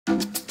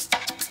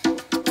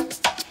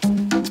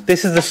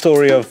This is the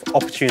story of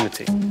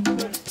opportunity.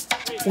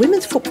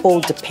 Women's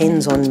football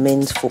depends on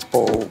men's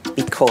football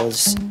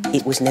because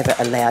it was never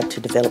allowed to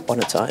develop on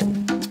its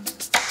own.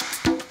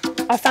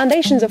 Our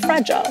foundations are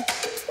fragile.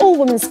 All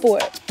women's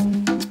sport.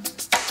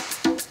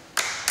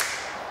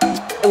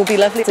 It would be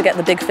lovely to get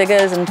the big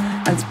figures and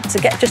to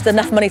get just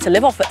enough money to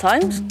live off at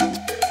times.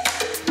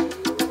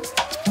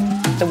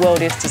 The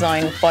world is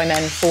designed by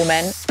men for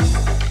men.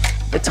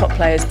 The top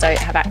players don't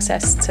have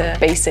access to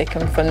basic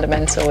and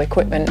fundamental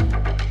equipment.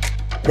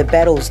 The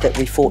battles that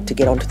we fought to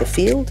get onto the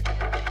field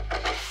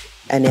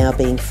are now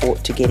being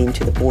fought to get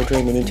into the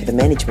boardroom and into the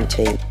management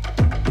team.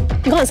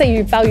 You can't say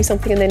you value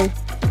something and then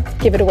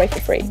give it away for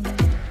free.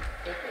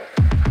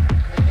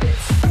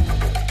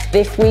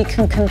 If we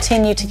can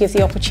continue to give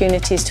the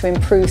opportunities to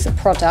improve the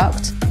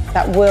product,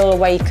 that will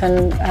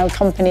awaken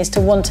companies to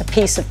want a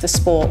piece of the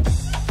sport.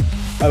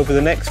 Over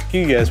the next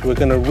few years, we're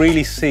going to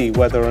really see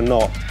whether or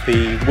not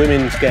the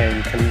women's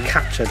game can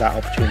capture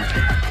that opportunity.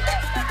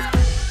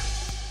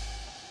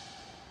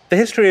 The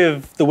history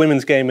of the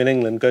women's game in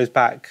England goes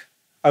back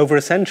over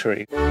a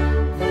century.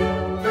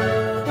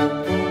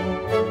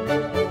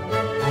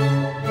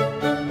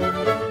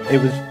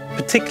 It was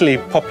particularly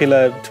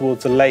popular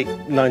towards the late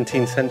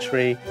 19th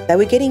century. They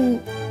were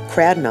getting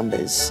crowd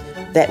numbers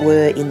that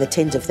were in the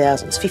tens of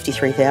thousands.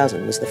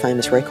 53,000 was the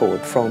famous record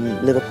from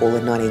Liverpool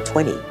in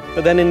 1920.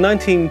 But then in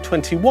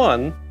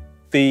 1921,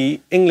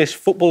 the English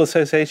Football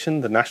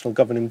Association, the national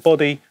governing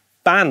body,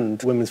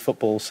 banned women's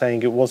football,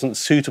 saying it wasn't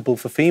suitable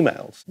for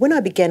females. When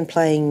I began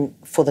playing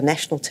for the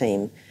national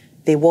team,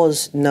 there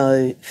was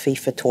no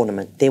FIFA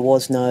tournament. There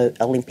was no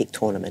Olympic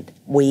tournament.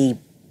 We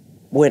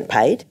weren't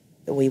paid.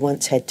 We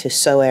once had to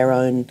sew our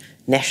own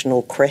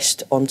national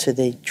crest onto our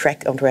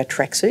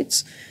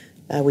tracksuits.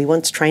 We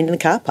once trained in a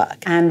car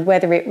park. And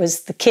whether it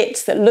was the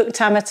kits that looked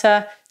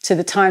amateur to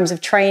the times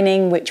of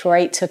training, which were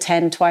 8 to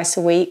 10 twice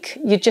a week,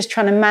 you're just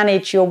trying to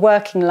manage your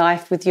working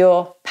life with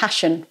your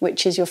passion,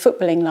 which is your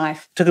footballing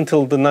life. It took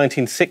until the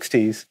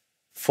 1960s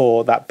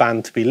for that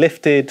ban to be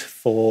lifted,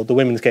 for the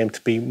women's game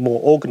to be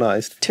more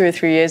organised. 2 or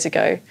 3 years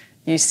ago,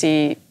 you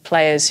see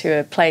players who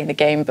are playing the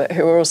game but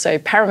who are also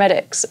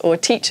paramedics or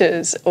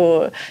teachers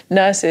or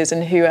nurses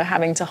and who are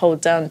having to hold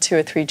down 2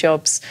 or 3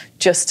 jobs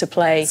just to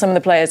play. Some of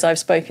the players I've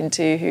spoken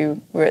to who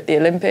were at the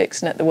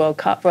Olympics and at the World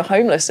Cup were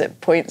homeless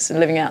at points and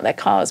living out their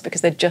cars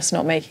because they're just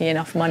not making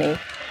enough money.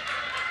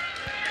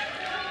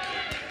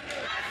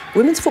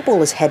 Women's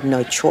footballers had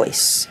no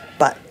choice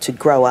but to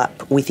grow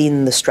up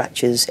within the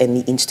structures and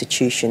the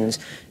institutions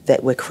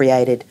that were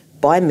created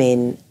by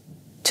men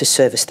to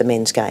service the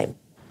men's game.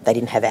 They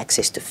didn't have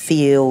access to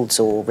fields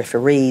or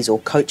referees or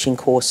coaching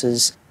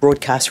courses,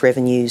 broadcast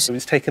revenues.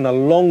 It's taken a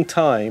long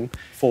time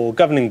for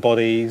governing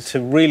bodies to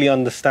really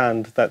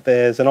understand that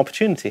there's an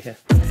opportunity here.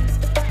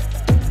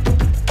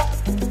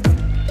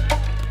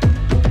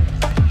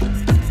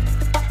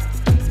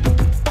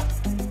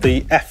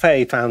 The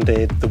FA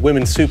founded the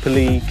Women's Super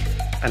League,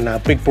 and now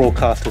big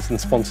broadcasters and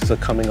sponsors are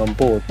coming on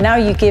board. Now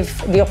you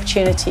give the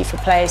opportunity for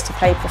players to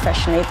play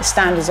professionally. The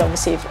standards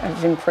obviously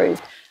have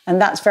improved. And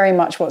that's very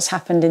much what's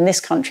happened in this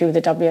country with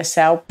the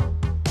WSL.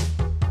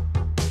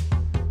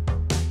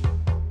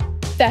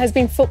 There has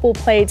been football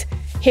played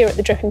here at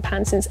the Dripping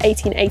Pan since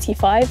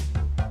 1885.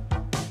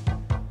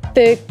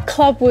 The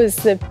club was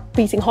the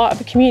beating heart of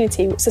the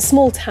community. It's a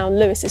small town.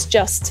 Lewes is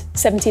just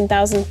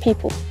 17,000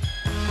 people.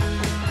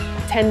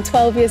 10,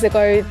 12 years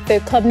ago, the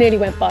club nearly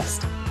went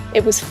bust.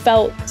 It was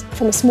felt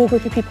from a small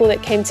group of people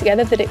that came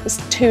together that it was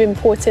too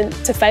important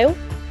to fail.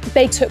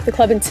 They took the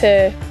club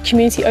into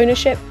community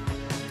ownership.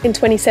 In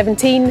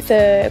 2017,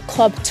 the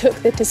club took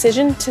the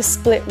decision to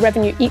split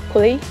revenue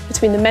equally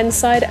between the men's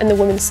side and the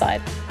women's side.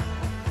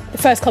 The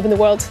first club in the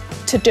world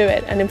to do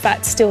it, and in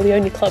fact still the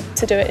only club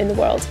to do it in the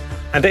world.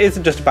 And it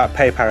isn't just about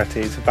pay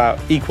parity, it's about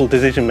equal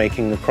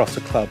decision-making across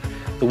the club.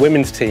 The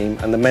women's team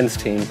and the men's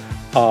team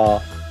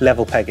are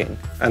level pegging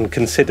and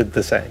considered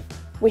the same.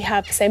 We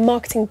have the same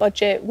marketing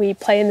budget, we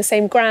play in the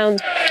same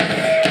ground.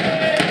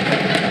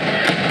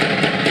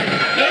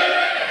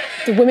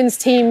 The women's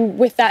team,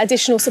 with that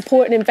additional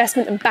support and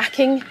investment and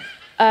backing,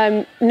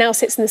 now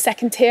sits in the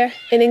second tier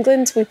in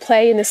England. We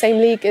play in the same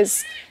league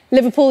as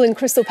Liverpool and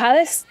Crystal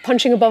Palace,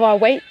 punching above our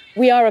weight.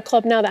 We are a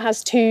club now that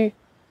has 2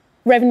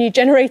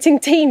 revenue-generating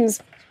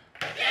teams.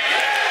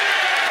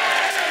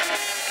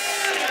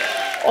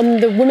 On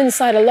the women's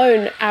side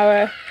alone,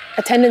 our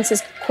attendance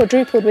has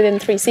quadrupled within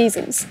 3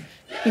 seasons.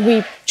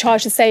 We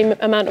charge the same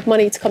amount of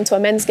money to come to a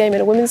men's game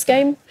and a women's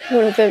game,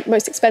 one of the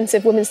most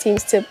expensive women's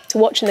teams to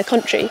watch in the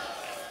country.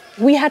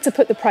 We had to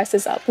put the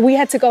prices up. We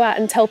had to go out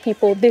and tell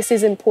people this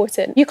is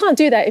important. You can't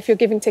do that if you're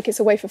giving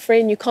tickets away for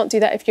free, and you can't do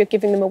that if you're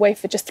giving them away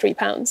for just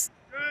 £3.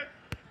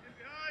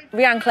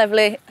 Rhiannon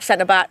Cleverley,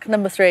 centre-back,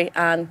 number 3,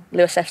 and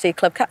Lewes FC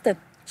club captain.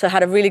 So I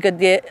had a really good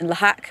year in Le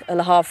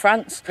Havre,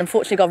 France.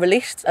 Unfortunately got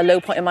released, a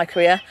low point in my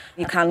career.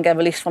 You can get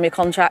released from your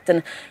contract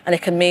and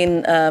it can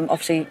mean,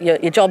 obviously,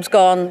 your job's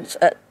gone.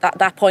 At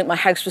that point, my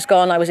house was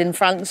gone. I was in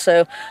France,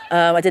 so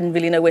I didn't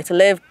really know where to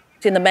live.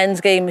 In the men's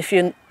game, if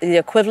you're the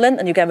equivalent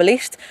and you get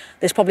released,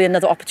 there's probably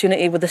another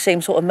opportunity with the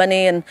same sort of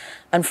money, and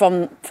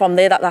from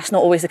there, that's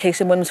not always the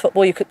case in women's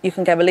football. You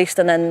can get released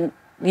and then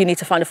you need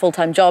to find a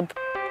full-time job.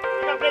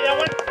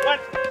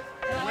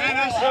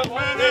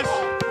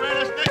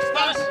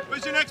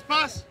 Where's your next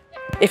pass?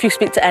 If you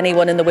speak to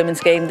anyone in the women's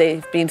game,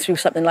 they've been through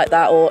something like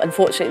that, or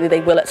unfortunately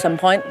they will at some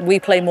point. We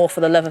play more for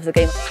the love of the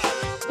game.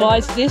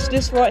 Guys,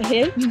 this right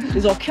here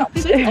is our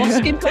captain, our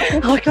skipper.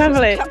 I can't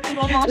believe Captain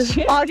on our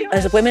ship.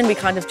 As women, we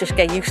kind of just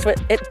get used to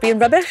it being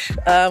rubbish,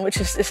 which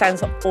it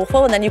sounds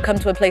awful. And then you come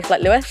to a place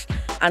like Lewes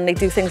and they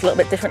do things a little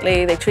bit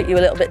differently, they treat you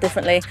a little bit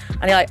differently.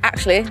 And you're like,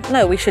 actually,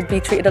 no, we should be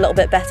treated a little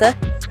bit better.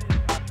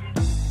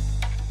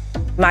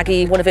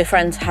 Maggie, one of her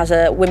friends, has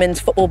a women's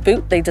football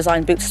boot. They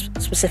design boots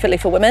specifically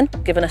for women,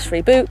 given us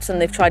free boots, and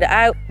they've tried it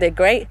out. They're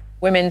great.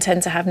 Women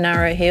tend to have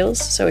narrow heels,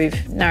 so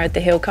we've narrowed the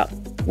heel cup.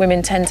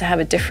 Women tend to have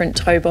a different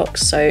toe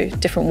box, so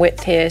different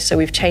width here, so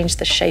we've changed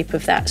the shape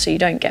of that so you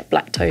don't get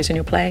black toes when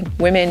you're playing.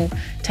 Women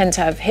tend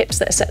to have hips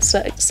that are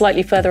set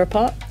slightly further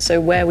apart, so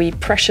where we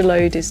pressure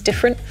load is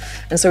different.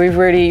 And so we've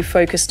really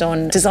focused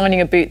on designing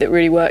a boot that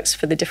really works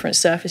for the different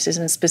surfaces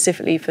and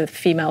specifically for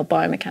female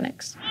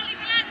biomechanics.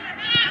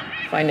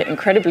 I find it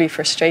incredibly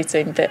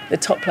frustrating that the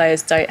top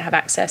players don't have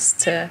access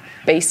to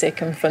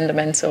basic and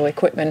fundamental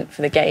equipment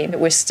for the game.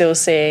 We're still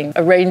seeing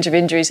a range of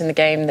injuries in the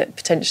game that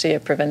potentially are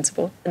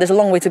preventable. There's a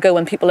long way to go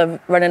when people are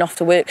running off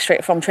to work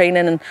straight from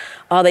training, and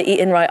are they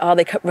eating right, are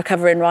they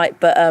recovering right?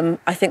 But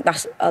I think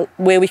that's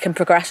where we can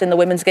progress in the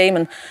women's game,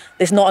 and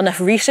there's not enough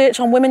research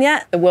on women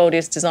yet. The world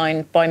is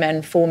designed by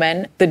men for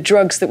men. The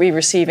drugs that we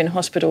receive in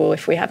hospital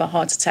if we have a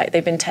heart attack,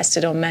 they've been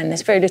tested on men.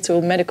 There's very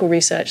little medical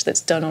research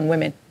that's done on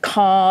women.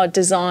 Car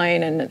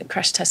design and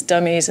crash test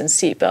dummies and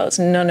seatbelts,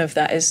 none of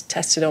that is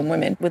tested on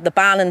women. With the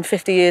ban and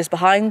 50 years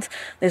behind,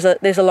 there's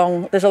a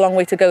long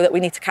way to go that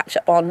we need to catch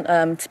up on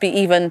to be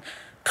even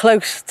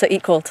close to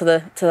equal to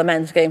the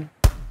men's game.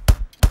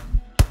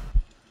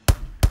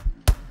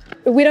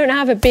 We don't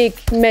have a big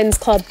men's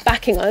club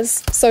backing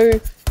us,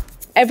 so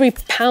every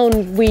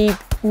pound we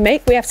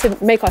make, we have to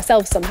make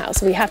ourselves somehow.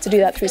 So we have to do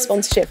that through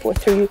sponsorship or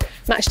through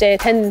match day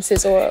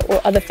attendances or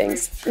other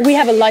things. We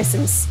have a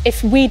licence.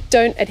 If we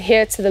don't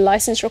adhere to the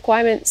licence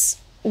requirements,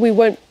 we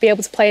won't be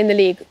able to play in the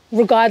league,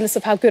 regardless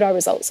of how good our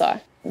results are.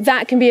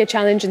 That can be a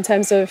challenge in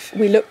terms of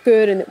we look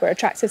good and that we're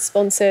attractive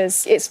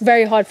sponsors. It's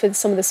very hard for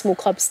some of the small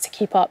clubs to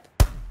keep up.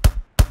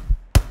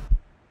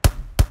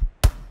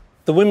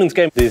 The women's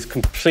game is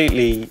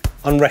completely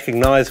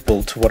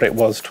unrecognisable to what it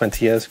was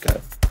 20 years ago.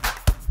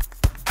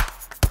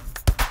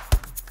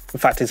 In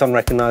fact, it's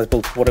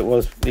unrecognisable to what it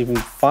was even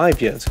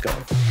 5 years ago.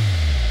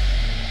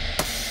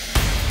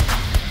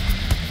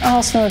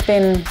 Arsenal have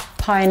been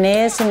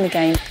pioneers in the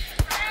game.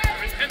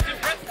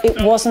 It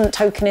wasn't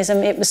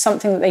tokenism, it was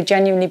something that they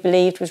genuinely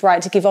believed was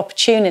right, to give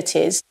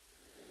opportunities.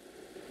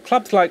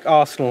 Clubs like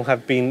Arsenal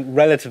have been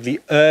relatively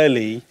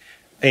early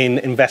in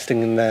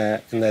investing in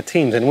their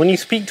teams, and when you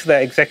speak to their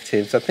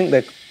executives, I think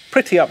they're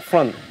pretty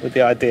upfront with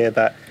the idea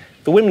that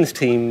the women's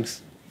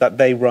teams that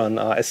they run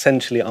are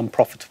essentially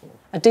unprofitable.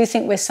 I do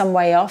think we're some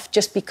way off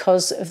just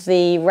because of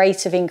the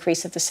rate of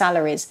increase of the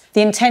salaries.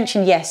 The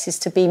intention, yes, is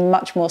to be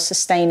much more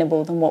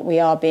sustainable than what we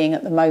are being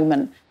at the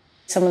moment.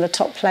 Some of the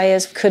top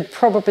players could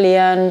probably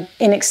earn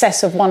in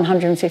excess of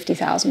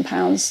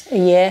 £150,000 a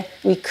year.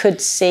 We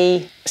could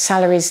see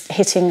salaries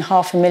hitting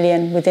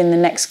 £500,000 within the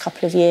next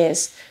couple of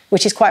years,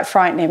 which is quite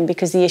frightening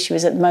because the issue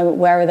is at the moment,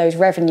 where are those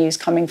revenues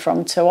coming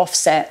from to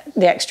offset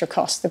the extra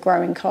costs, the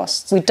growing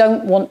costs? We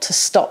don't want to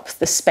stop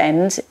the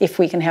spend if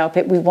we can help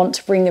it. We want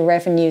to bring the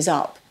revenues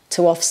up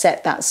to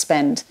offset that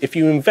spend. If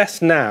you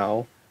invest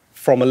now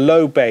from a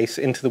low base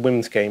into the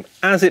women's game,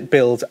 as it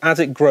builds, as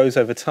it grows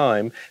over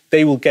time,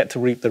 they will get to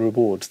reap the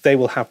rewards. They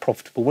will have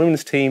profitable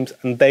women's teams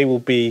and they will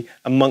be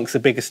amongst the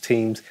biggest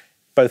teams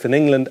both in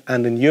England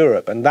and in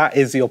Europe, and that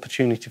is the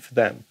opportunity for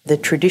them. The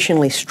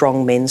traditionally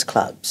strong men's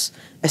clubs,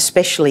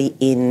 especially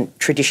in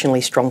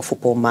traditionally strong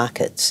football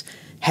markets,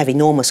 have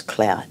enormous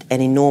clout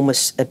and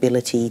enormous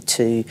ability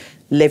to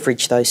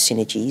leverage those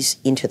synergies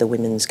into the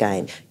women's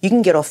game. You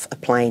can get off a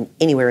plane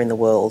anywhere in the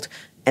world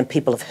and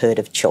people have heard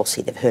of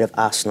Chelsea, they've heard of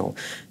Arsenal.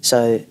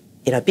 So,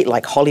 a bit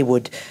like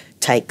Hollywood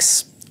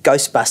takes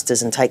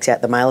Ghostbusters and takes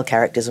out the male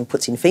characters and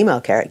puts in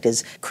female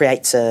characters,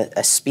 creates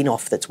a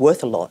spin-off that's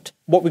worth a lot.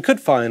 What we could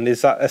find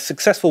is that a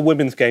successful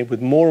women's game with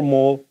more and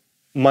more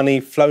money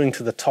flowing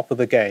to the top of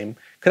the game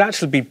could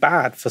actually be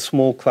bad for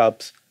small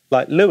clubs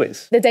like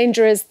Lewes. The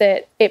danger is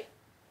that it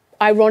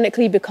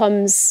ironically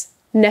becomes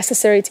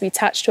necessary to be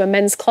attached to a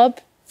men's club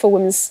for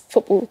women's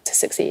football to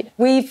succeed.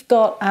 We've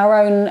got our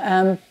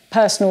own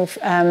personal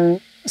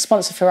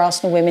sponsor for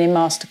Arsenal Women in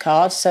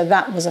MasterCard, so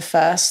that was a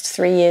first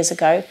 3 years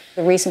ago.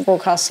 The recent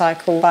broadcast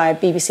cycle by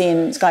BBC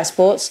and Sky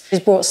Sports has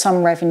brought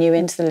some revenue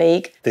into the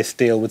league. This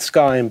deal with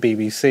Sky and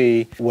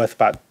BBC, worth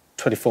about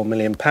 £24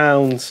 million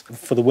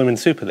for the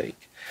Women's Super League.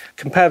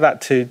 Compare that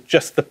to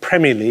just the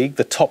Premier League,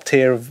 the top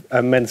tier of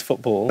men's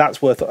football.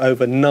 That's worth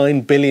over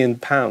 £9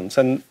 billion.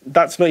 And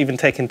that's not even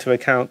taking into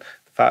account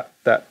the fact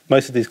that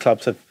most of these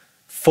clubs have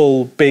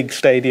full, big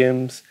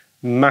stadiums,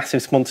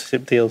 massive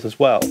sponsorship deals as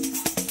well.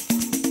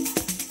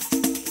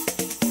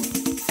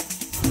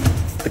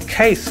 The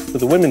case for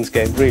the women's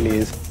game really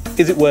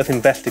is it worth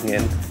investing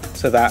in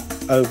so that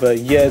over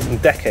years and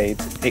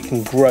decades it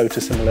can grow to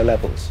similar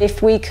levels?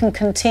 If we can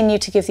continue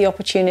to give the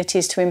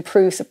opportunities to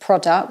improve the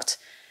product,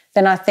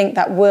 then I think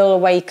that will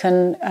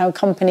awaken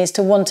companies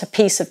to want a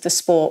piece of the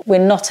sport. We're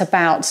not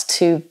about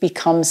to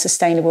become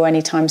sustainable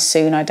anytime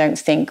soon, I don't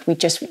think. We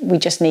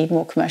just need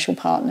more commercial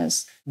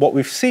partners. What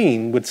we've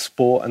seen with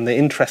sport and the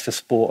interest of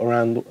sport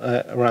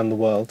around the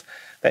world,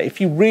 that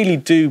if you really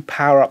do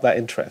power up that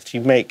interest,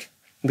 you make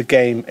the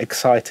game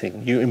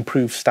exciting, you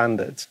improve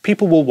standards,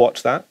 people will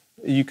watch that.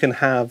 You can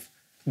have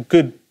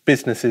good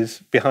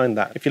businesses behind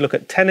that. If you look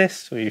at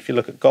tennis or if you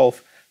look at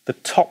golf, the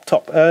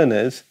top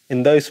earners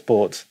in those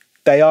sports,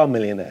 they are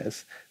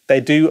millionaires.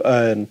 They do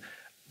earn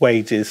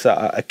wages that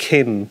are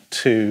akin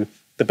to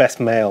the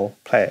best male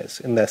players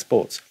in their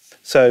sports.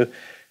 So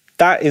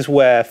that is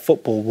where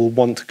football will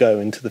want to go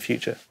into the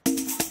future.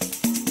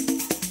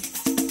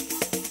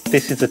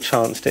 This is a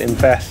chance to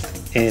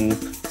invest in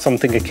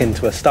something akin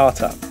to a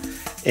startup.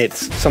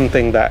 It's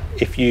something that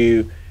if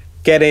you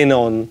get in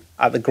on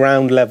at the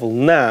ground level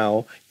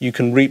now, you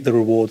can reap the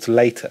rewards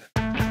later.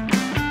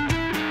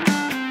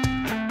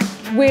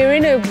 We're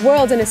in a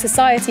world and a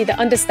society that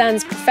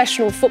understands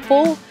professional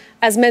football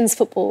as men's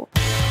football.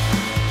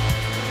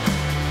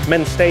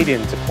 Men's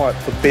stadiums are quite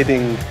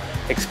forbidding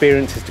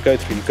experiences to go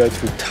through. You go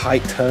through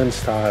tight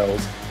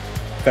turnstiles,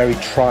 very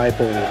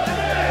tribal.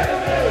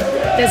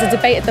 There's a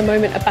debate at the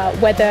moment about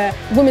whether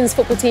women's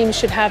football teams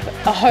should have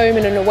a home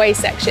and an away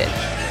section.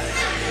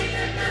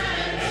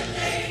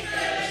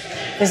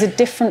 There's a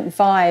different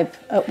vibe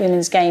at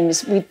women's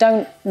games. We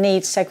don't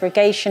need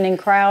segregation in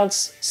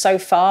crowds so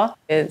far.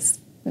 It's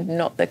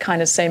not the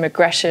kind of same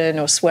aggression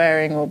or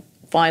swearing or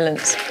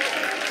violence.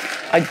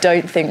 I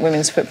don't think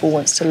women's football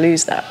wants to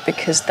lose that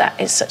because that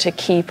is such a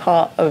key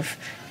part of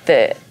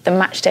the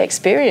matchday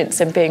experience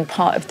and being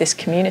part of this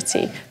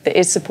community that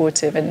is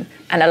supportive and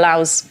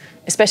allows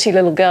especially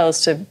little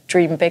girls to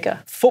dream bigger.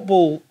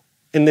 Football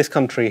in this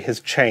country has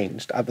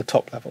changed at the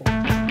top level.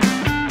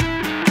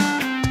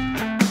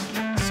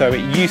 So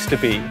it used to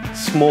be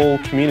small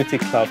community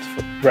clubs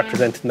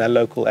representing their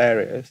local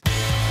areas.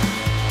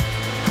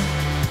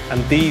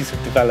 And these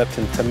have developed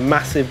into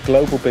massive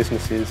global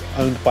businesses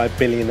owned by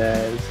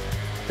billionaires.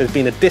 There's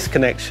been a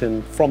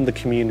disconnection from the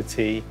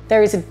community.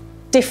 There is a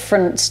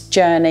different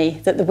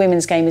journey that the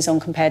women's game is on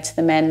compared to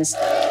the men's.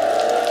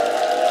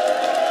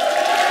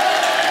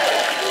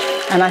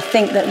 And I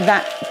think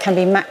that can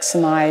be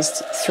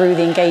maximised through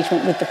the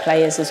engagement with the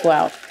players as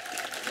well.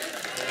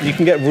 You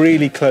can get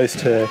really close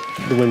to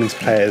the women's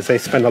players. They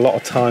spend a lot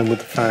of time with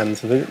the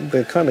fans.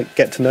 They kind of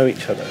get to know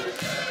each other.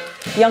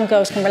 Young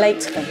girls can relate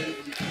to them.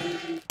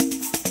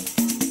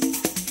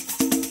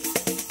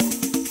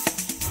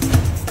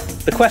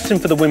 The question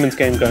for the women's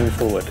game going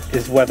forward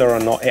is whether or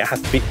not it has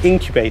to be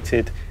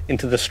incubated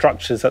into the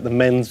structures that the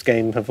men's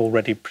game have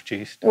already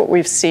produced. What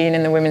we've seen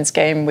in the women's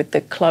game with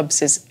the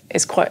clubs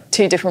is quite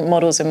two different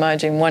models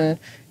emerging. One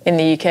in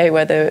the UK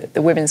where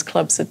the women's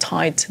clubs are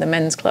tied to the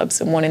men's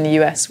clubs, and one in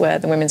the US where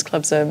the women's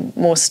clubs are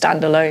more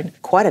standalone.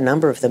 Quite a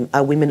number of them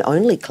are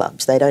women-only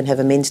clubs. They don't have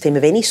a men's team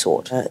of any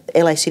sort.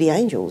 LA City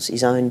Angels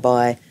is owned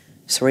by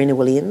Serena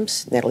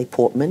Williams, Natalie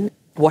Portman.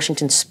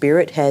 Washington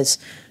Spirit has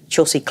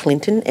Chelsea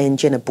Clinton and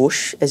Jenna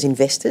Bush as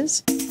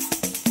investors.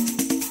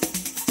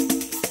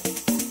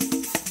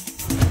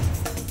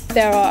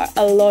 There are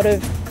a lot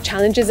of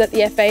challenges at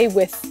the FA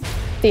with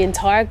the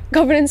entire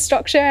governance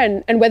structure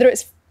and whether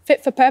it's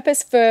fit for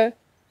purpose for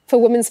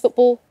women's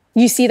football.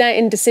 You see that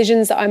in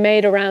decisions that are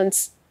made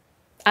around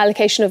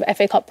allocation of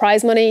FA Cup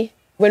prize money.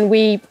 When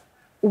we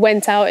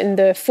went out in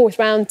the fourth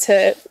round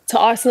to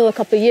Arsenal a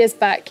couple of years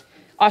back,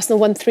 Arsenal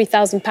won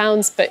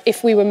 £3,000, but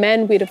if we were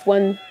men, we'd have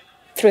won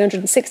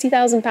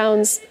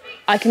 £360,000.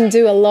 I can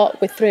do a lot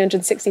with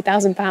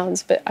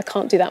 £360,000, but I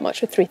can't do that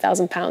much with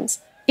 £3,000.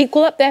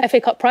 Equal up their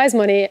FA Cup prize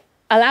money,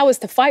 allow us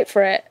to fight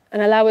for it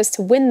and allow us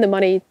to win the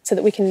money so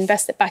that we can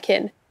invest it back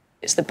in.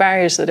 It's the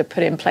barriers that are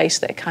put in place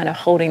that are kind of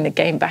holding the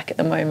game back at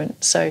the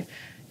moment. So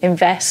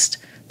invest,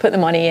 put the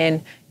money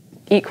in,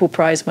 equal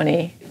prize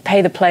money,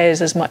 pay the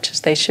players as much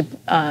as they should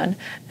earn,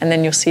 and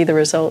then you'll see the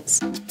results.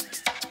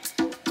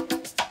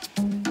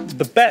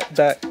 The bet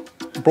that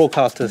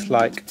broadcasters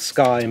like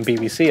Sky and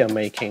BBC are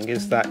making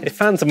is that if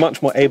fans are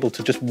much more able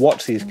to just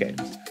watch these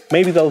games,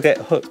 maybe they'll get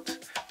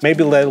hooked.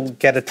 Maybe they'll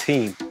get a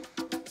team.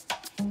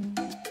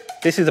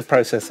 This is a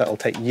process that will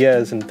take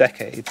years and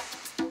decades.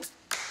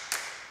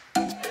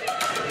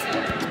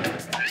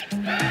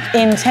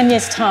 In 10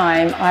 years'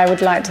 time, I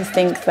would like to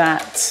think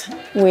that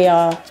we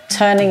are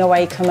turning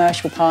away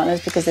commercial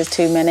partners because there's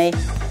too many.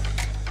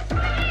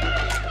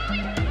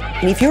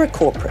 And if you're a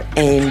corporate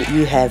and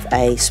you have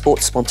a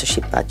sports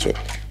sponsorship budget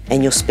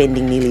and you're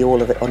spending nearly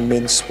all of it on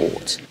men's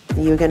sports,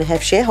 you're going to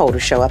have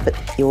shareholders show up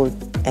at your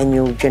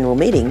annual general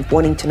meeting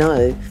wanting to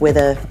know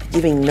whether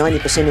giving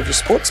 90% of your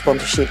sports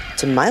sponsorship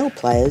to male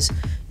players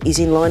is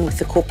in line with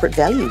the corporate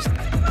values.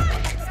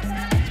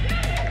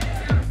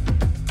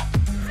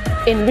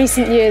 In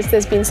recent years,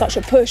 there's been such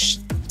a push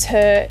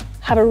to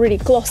have a really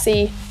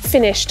glossy,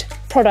 finished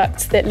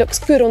product that looks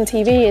good on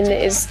TV and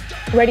that is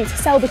ready to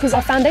sell because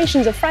our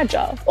foundations are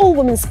fragile. All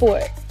women's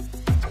sport.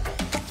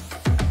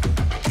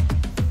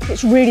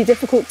 It's really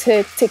difficult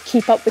to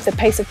keep up with the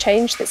pace of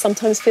change that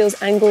sometimes feels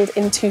angled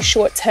into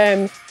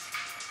short-term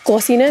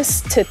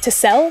glossiness to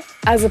sell,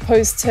 as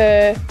opposed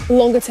to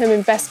longer-term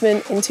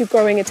investment into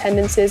growing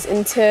attendances,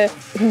 into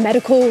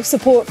medical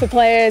support for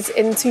players,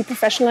 into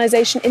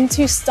professionalisation,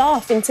 into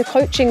staff, into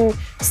coaching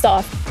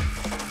staff.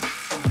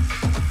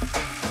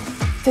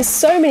 There's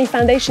so many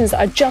foundations that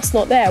are just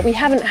not there. We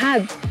haven't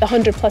had the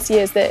 100+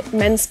 years that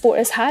men's sport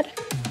has had.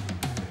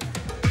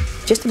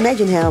 Just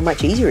imagine how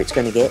much easier it's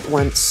going to get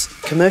once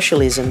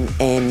commercialism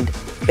and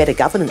better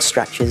governance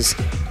structures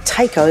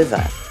take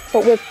over.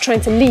 But we're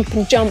trying to leap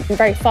and jump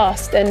very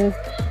fast, and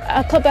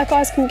a club like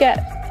ours can get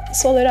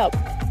swallowed up.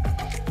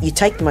 You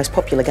take the most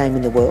popular game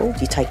in the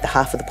world, you take the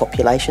half of the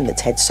population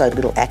that's had so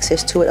little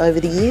access to it over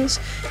the years,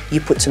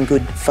 you put some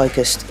good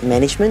focused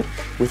management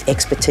with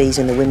expertise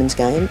in the women's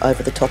game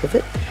over the top of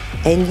it,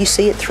 and you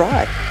see it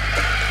thrive.